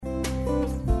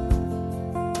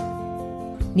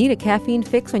Need a caffeine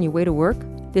fix on your way to work?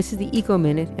 This is the Eco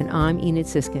Minute, and I'm Enid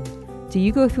Siskin. Do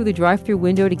you go through the drive-thru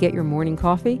window to get your morning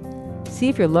coffee? See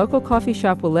if your local coffee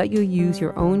shop will let you use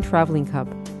your own traveling cup.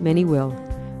 Many will.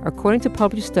 According to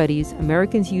published studies,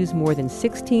 Americans use more than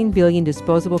 16 billion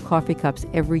disposable coffee cups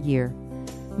every year.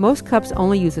 Most cups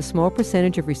only use a small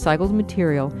percentage of recycled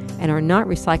material and are not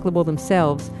recyclable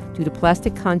themselves due to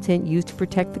plastic content used to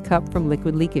protect the cup from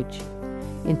liquid leakage.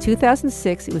 In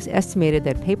 2006, it was estimated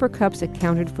that paper cups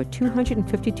accounted for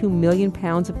 252 million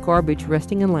pounds of garbage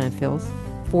resting in landfills,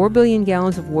 4 billion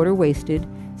gallons of water wasted,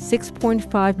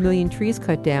 6.5 million trees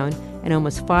cut down, and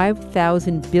almost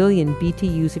 5,000 billion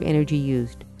BTUs of energy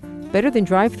used. Better than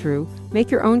drive-through, make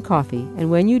your own coffee,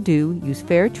 and when you do, use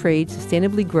fair trade,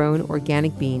 sustainably grown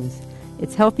organic beans.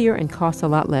 It's healthier and costs a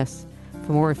lot less.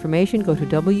 For more information, go to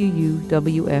wuwf.org.